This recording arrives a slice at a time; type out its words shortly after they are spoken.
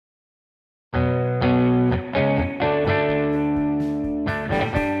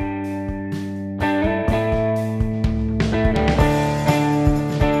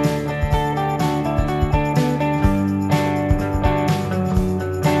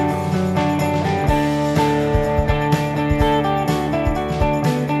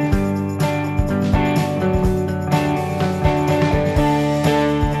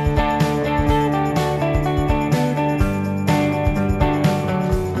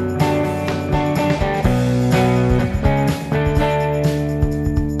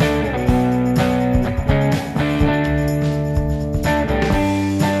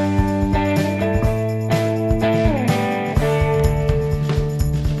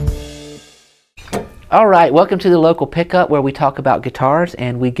All right, welcome to the local pickup where we talk about guitars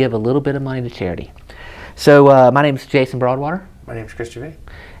and we give a little bit of money to charity. So my name is Jason Broadwater. My name is Chris Gervais.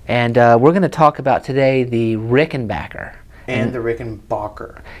 And we're going to talk about today the Rickenbacker. And the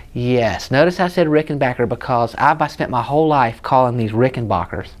Rickenbacker. Yes, notice I said Rickenbacker because I've spent my whole life calling these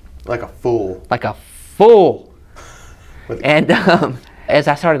Rickenbackers. Like a fool. Like a fool. And as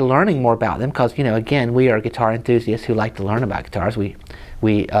I started learning more about them, because, you know, again, we are guitar enthusiasts who like to learn about guitars.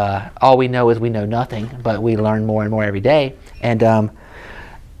 All we know is we know nothing, but we learn more and more every day. And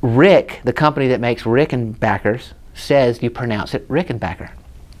Rick, the company that makes Rickenbackers, says you pronounce it Rickenbacker.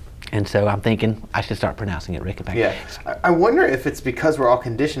 And so I'm thinking I should start pronouncing it Rickenbacker. Yeah. I wonder if it's because we're all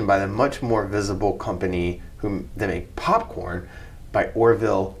conditioned by the much more visible company that make popcorn by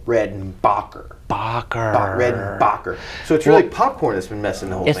Orville Redenbacher. Redenbacher. So it's really popcorn that's been messing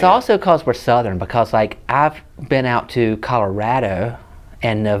the whole thing up. It's also because we're Southern, because like I've been out to Colorado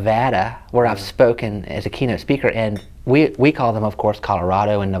and Nevada where I've spoken as a keynote speaker, and we call them, of course,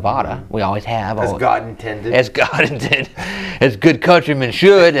 Colorado and Nevada. We always have. As God intended. As God intended. As good countrymen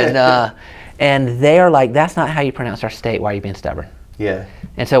should. And they are like, that's not how you pronounce our state. Why are you being stubborn? Yeah.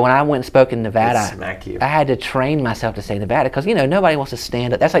 And so when I went and spoke in Nevada, smack you. I had to train myself to say Nevada, because, you know, nobody wants to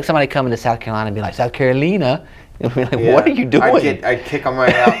stand up. That's like somebody coming to South Carolina and be like, South Carolina? And be like, what are you doing? I'd kick them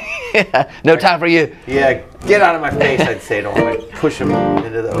right out. Yeah, no time for you. Yeah, get out of my face, I'd say to them. I'd push them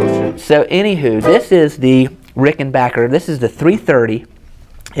into the ocean. So anywho, this is the Rickenbacker. This is the 330.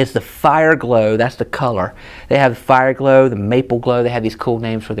 It's the Fire Glow. That's the color. They have Fire Glow, the Maple Glow. They have these cool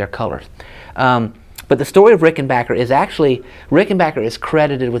names for their colors. But the story of Rickenbacker is actually, Rickenbacker is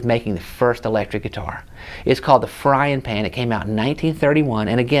credited with making the first electric guitar. It's called the Frying Pan. It came out in 1931.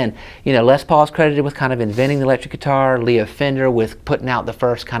 And again, you know, Les Paul is credited with kind of inventing the electric guitar, Leo Fender with putting out the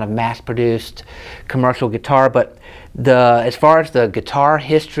first kind of mass-produced commercial guitar. But as far as the Guitar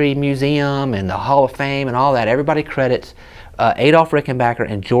History Museum and the Hall of Fame and all that, everybody credits Adolph Rickenbacker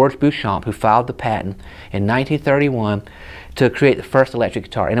and George Beauchamp, who filed the patent in 1931 to create the first electric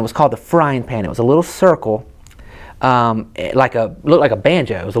guitar. And it was called the Frying Pan. It was a little circle, looked like a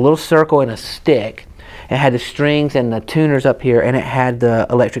banjo. It was a little circle and a stick. It had the strings and the tuners up here, and it had the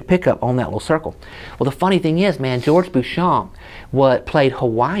electric pickup on that little circle. Well, the funny thing is, man, George Beauchamp played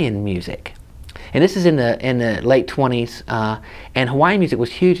Hawaiian music. And this is in the late 20s, and Hawaiian music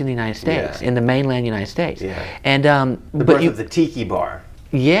was huge in the United States, in the mainland United States. Yeah. And the birth of the tiki bar.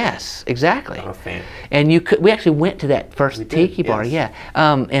 Yes, exactly. I'm a fan. And we actually went to that first tiki bar, yes.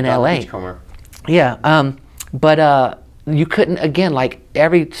 In LA. Beachcomber. Yeah, but you couldn't, again, like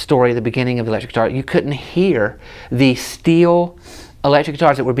every story at the beginning of the electric guitar, you couldn't hear the steel electric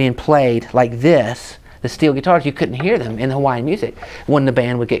guitars that were being played like this. The steel guitars, you couldn't hear them in the Hawaiian music when the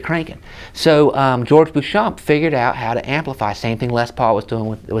band would get cranking. So George Beauchamp figured out how to amplify, same thing Les Paul was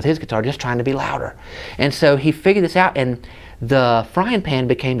doing with his guitar, just trying to be louder. And so he figured this out, and the Frying Pan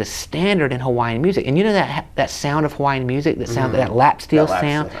became the standard in Hawaiian music. And you know that sound of Hawaiian music, that lap steel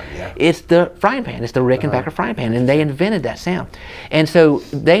sound? Yeah. It's the Frying Pan, it's the Rickenbacker Frying Pan, and they invented that sound. And so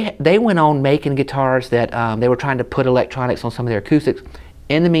they went on making guitars that they were trying to put electronics on some of their acoustics.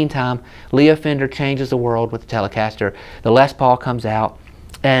 In the meantime, Leo Fender changes the world with the Telecaster. The Les Paul comes out,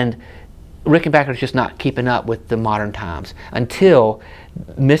 and Rickenbacker is just not keeping up with the modern times until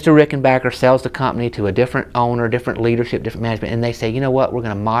Mr. Rickenbacker sells the company to a different owner, different leadership, different management, and they say, you know what, we're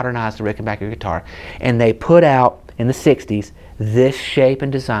going to modernize the Rickenbacker guitar. And they put out, in the 60s, this shape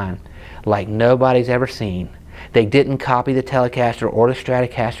and design like nobody's ever seen. They didn't copy the Telecaster or the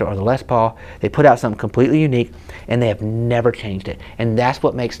Stratocaster or the Les Paul. They put out something completely unique, and they have never changed it. And that's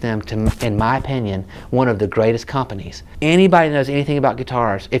what makes them, in my opinion, one of the greatest companies. Anybody knows anything about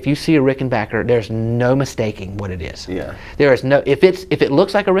guitars, if you see a Rickenbacker, there's no mistaking what it is. Yeah. There is no, if it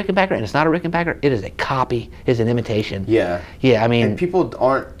looks like a Rickenbacker and it's not a Rickenbacker, it is a copy, it's an imitation. Yeah. Yeah, I mean. And people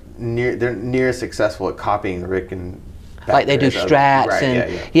aren't near as successful at copying the Rickenbacker. Like they do Strats, right,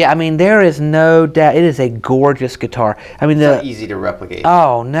 and yeah, I mean, there is no doubt, it is a gorgeous guitar. I mean, it's not easy to replicate.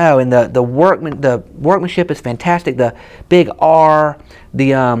 Oh no, and the workmanship is fantastic. The big R,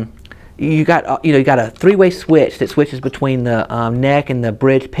 you got a three-way switch that switches between the neck and the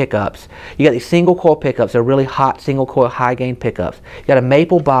bridge pickups. You got these single coil pickups. They're really hot single coil high gain pickups. You got a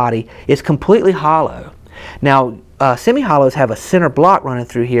maple body. It's completely hollow. Now, semi-hollows have a center block running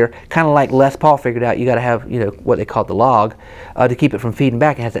through here, kind of like Les Paul figured out. You got to have, you know, what they call the log to keep it from feeding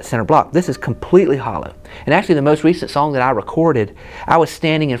back. It has that center block. This is completely hollow. And actually, the most recent song that I recorded, I was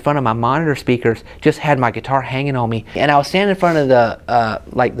standing in front of my monitor speakers, just had my guitar hanging on me, and I was standing in front of the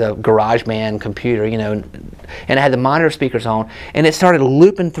like the GarageBand computer, you know, and I had the monitor speakers on, and it started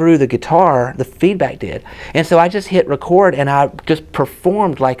looping through the guitar. The feedback did, and so I just hit record, and I just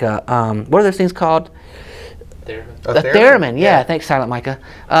performed like a what are those things called? A theremin, yeah. Thanks, Silent Micah.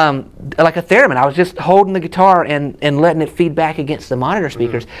 Like a theremin. I was just holding the guitar and letting it feed back against the monitor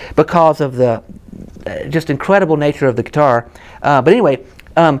speakers because of the just incredible nature of the guitar. But anyway,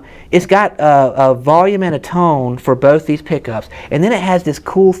 it's got a volume and a tone for both these pickups, and then it has this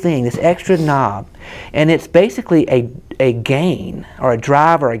cool thing, this extra knob, and it's basically a gain or a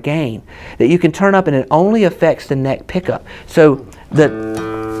drive or a gain that you can turn up, and it only affects the neck pickup. So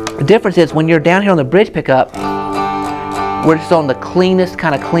the difference is when you're down here on the bridge pickup, we're just on the cleanest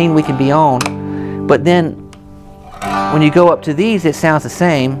kind of clean we can be on, but then when you go up to these, it sounds the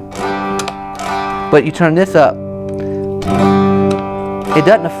same, but you turn this up, it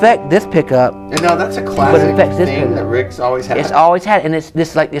doesn't affect this pickup. And no, that's a classic thing that Rick's always had. It's always had, and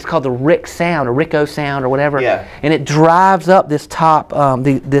it's called the Rick sound, or Ricco sound, or whatever. Yeah. And it drives up this top,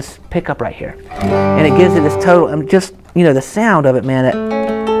 this pickup right here, and it gives it this total, just, you know, the sound of it, man.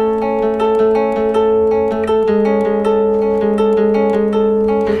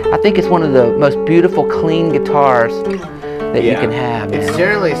 I think it's one of the most beautiful, clean guitars that you can have. It's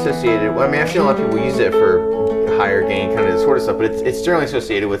generally associated. I mean, I've seen a lot of people use it for higher gain, kind of this sort of stuff, but it's generally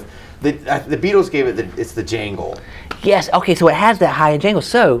associated with the Beatles gave it it's the jangle. Yes. Okay. So it has that high-end jangle.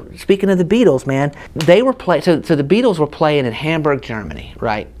 So speaking of the Beatles, man, they were playing. So the Beatles were playing in Hamburg, Germany,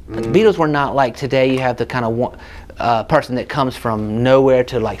 right? But the Beatles were not like today. You have the kind of person that comes from nowhere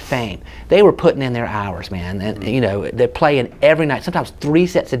to like fame. They were putting in their hours, man, and you know, they're playing every night, sometimes 3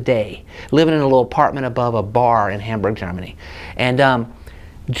 sets a day, living in a little apartment above a bar in Hamburg, Germany. And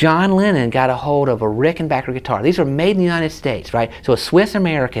John Lennon got a hold of a Rickenbacker guitar. These are made in the United States, right? So a Swiss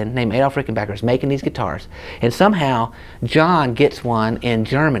American named Adolf Rickenbacker is making these guitars, and somehow John gets one in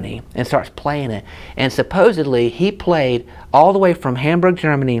Germany and starts playing it. And supposedly he played all the way from Hamburg,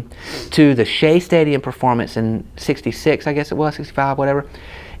 Germany to the Shea Stadium performance in '66, I guess it was, '65, whatever.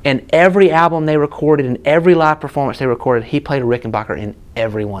 And every album they recorded and every live performance they recorded, he played a Rickenbacker in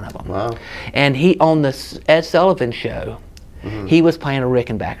every one of them. Wow. And he, on the Ed Sullivan show, he was playing a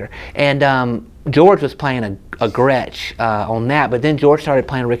Rickenbacker, and George was playing a Gretsch on that, but then George started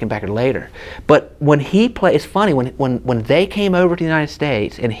playing a Rickenbacker later. But when he played, it's funny, when they came over to the United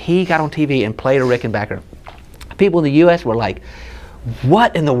States and he got on TV and played a Rickenbacker, people in the U.S. were like,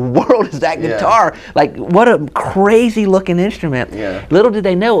 what in the world is that guitar? Like, what a crazy looking instrument. Little did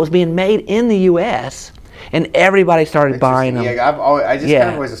they know it was being made in the U.S., and everybody started buying them. Yeah, I just kind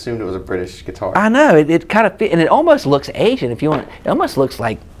of always assumed it was a British guitar. I know, it kind of fit, and it almost looks Asian if you want. It almost looks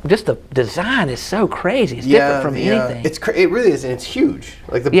like, just the design is so crazy. It's different from anything. It really is, and it's huge.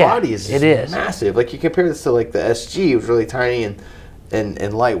 Like the body is massive. Like you compare this to like the SG, it was really tiny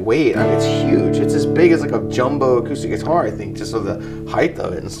and lightweight. I mean, it's huge. It's as big as like a jumbo acoustic guitar, I think, just with the height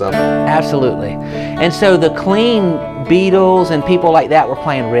of it and stuff. Absolutely. And so the clean Beatles and people like that were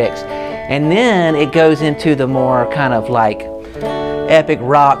playing Ricks. And then it goes into the more kind of like epic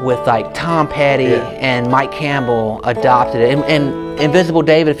rock with like Tom Petty and Mike Campbell adopted it. And Invisible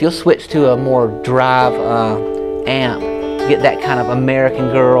David, if you'll switch to a more drive amp, get that kind of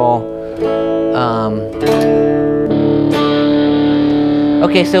American Girl.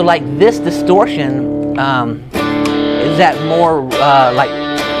 Okay, so like this distortion, is that more like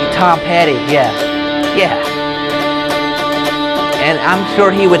Tom Petty? Yeah. And I'm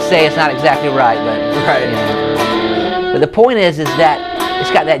sure he would say it's not exactly right, but right. You know. But the point is that it's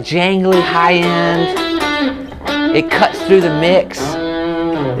got that jangly high end. It cuts through the mix.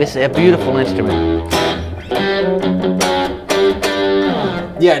 It's a beautiful instrument.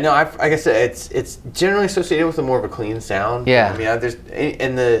 Yeah, no, like I said, it's generally associated with a more of a clean sound. Yeah. I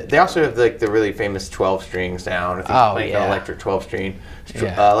mean, they also have like the really famous 12-string sound. I think playing an electric 12-string,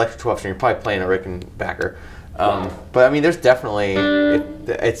 electric 12-string, probably playing a Rickenbacker. But I mean, there's definitely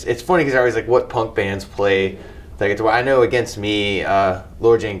it's funny because I always like what punk bands play that guitar. I know Against Me,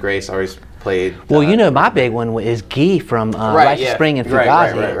 Laura Jane Grace always played. Well, you know, my big one is Guy from Rites of Spring and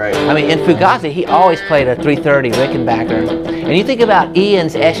Fugazi. Right. I mean, in Fugazi, he always played a 330 Rickenbacker. And you think about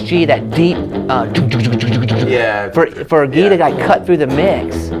Ian's SG, that deep, for Guy to like cut through the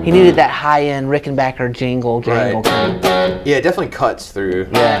mix, he needed that high-end Rickenbacker jangle. Right. Yeah, it definitely cuts through.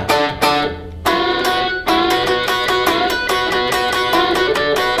 Yeah.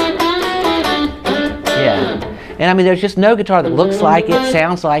 And I mean, there's just no guitar that looks like it,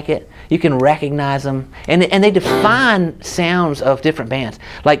 sounds like it. You can recognize them, and they define sounds of different bands.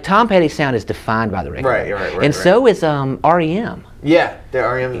 Like Tom Petty's sound is defined by the Rickenbacker. Right. And so is REM. Yeah, the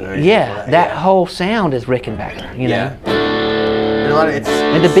REM. Yeah, that whole sound is Rickenbacker. You know. And a lot of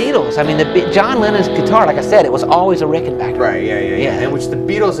and the Beatles. I mean, John Lennon's guitar, like I said, it was always a Rickenbacker. Right. Yeah. And which the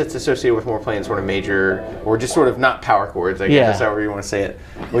Beatles, it's associated with more playing sort of major or just sort of not power chords. I guess that's however you want to say it.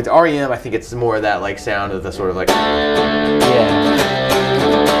 With REM, I think it's more of that like sound of the sort of like. Yeah.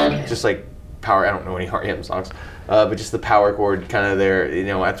 Just like power. I don't know any REM songs. But just the power chord kind of there, you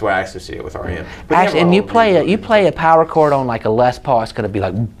know, that's what I associate with REM. But actually, and you play a power chord on like a Les Paul, it's going to be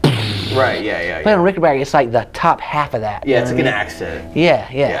like. Right, yeah. Playing on Rickenbacker, it's like the top half of that. Yeah, it's like an accent.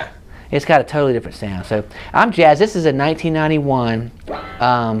 Yeah. It's got a totally different sound. So I'm jazzed. This is a 1991,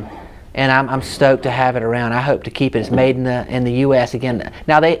 and I'm stoked to have it around. I hope to keep it. It's made in the U.S. again.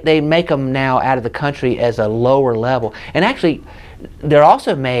 Now they make them now out of the country as a lower level, and actually they're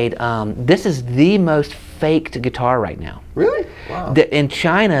also made. This is the most faked guitar right now. Really? Wow. In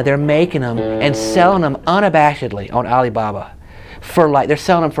China, they're making them and selling them unabashedly on Alibaba. They're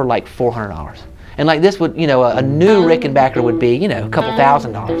selling them for like $400, and like this would, you know, a new Rickenbacker would be, you know, a couple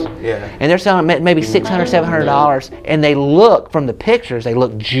 $1,000. Yeah. And they're selling maybe $600, $700, and they look, from the pictures, they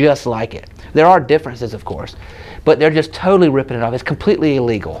look just like it. There are differences, of course, but they're just totally ripping it off. It's completely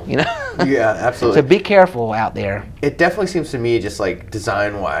illegal, you know. Yeah, absolutely. So be careful out there. It definitely seems to me, just like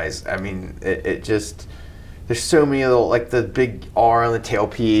design-wise, I mean, it just, there's so many little, like the big R on the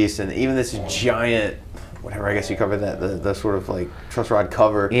tailpiece, and even this giant. Whatever, I guess you covered that, the sort of like truss rod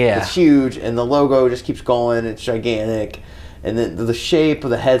cover. Yeah. It's huge, and the logo just keeps going. It's gigantic. And then the shape of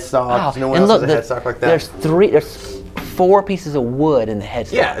the headstock. No one else has a headstock like that. There's 4 pieces of wood in the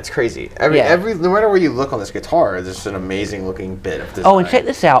headstock. Yeah, it's crazy. No matter where you look on this guitar, there's an amazing looking bit of design. Oh, and check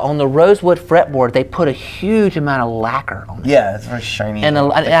this out. On the rosewood fretboard, they put a huge amount of lacquer on it. Yeah, it's very shiny. And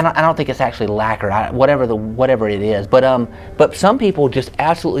I don't think it's actually lacquer, whatever it is. But some people just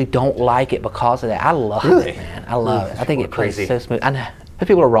absolutely don't like it because of that. I love it, man. I love it. I think it plays so smooth. I know. But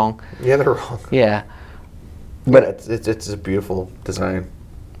people are wrong. Yeah, they're wrong. Yeah. But it's a beautiful design.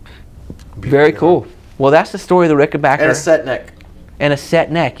 Very cool. Well, that's the story of the Rickenbacker. And a set neck. And a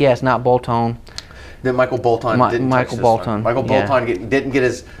set neck, yes, not bolt-on. Then Michael Bolton didn't touch this one. Michael Bolton didn't get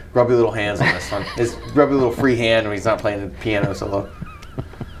his grubby little hands on this one. His grubby little free hand when he's not playing the piano solo.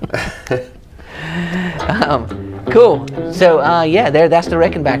 Cool. So that's the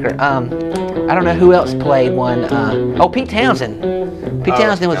Rickenbacker. I don't know who else played one. Pete Townsend. Pete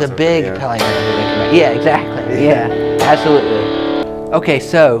Townsend was a big player. Yeah, exactly. Yeah, absolutely. Okay,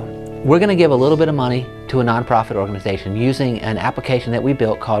 so we're going to give a little bit of money to a nonprofit organization using an application that we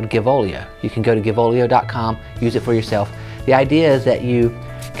built called Givolio. You can go to givolio.com, use it for yourself. The idea is that you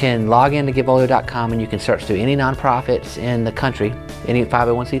can log into givolio.com and you can search through any nonprofits in the country, any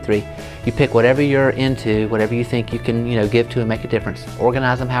 501c3. You pick whatever you're into, whatever you think you can, give to and make a difference.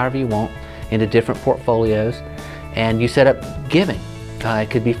 Organize them however you want into different portfolios, and you set up giving.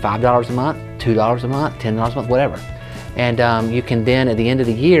 It could be $5 a month, $2 a month, $10 a month, whatever. And you can then, at the end of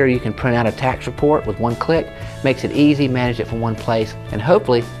the year, you can print out a tax report with one click. Makes it easy, manage it from one place, and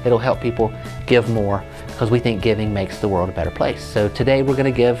hopefully it'll help people give more, because we think giving makes the world a better place. So today we're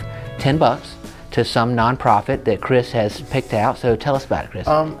going to give $10 to some nonprofit that Chris has picked out. So tell us about it, Chris.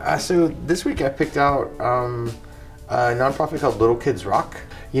 So this week I picked out a nonprofit called Little Kids Rock.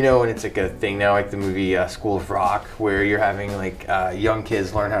 And it's like a thing now, like the movie School of Rock, where you're having like young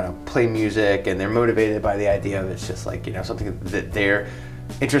kids learn how to play music, and they're motivated by the idea of it's just like, something that they're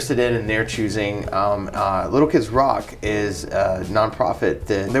interested in and they're choosing. Little Kids Rock is a nonprofit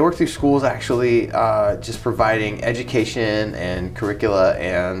that they work through schools, actually just providing education and curricula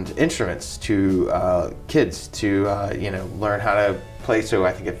and instruments to kids to learn how to play. So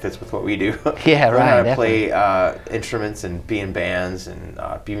I think it fits with what we do. Yeah, right. Learn how to definitely. play instruments and be in bands and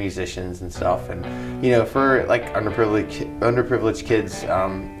be musicians and stuff. And for like underprivileged kids,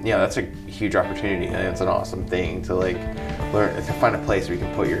 that's a huge opportunity, and it's an awesome thing to like learn to find a place where you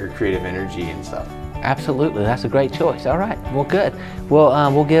can put your creative energy and stuff. Absolutely, that's a great choice. All right, well, good.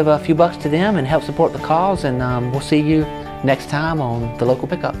 We'll give a few bucks to them and help support the cause, and we'll see you next time on The Local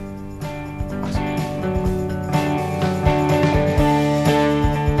Pickup.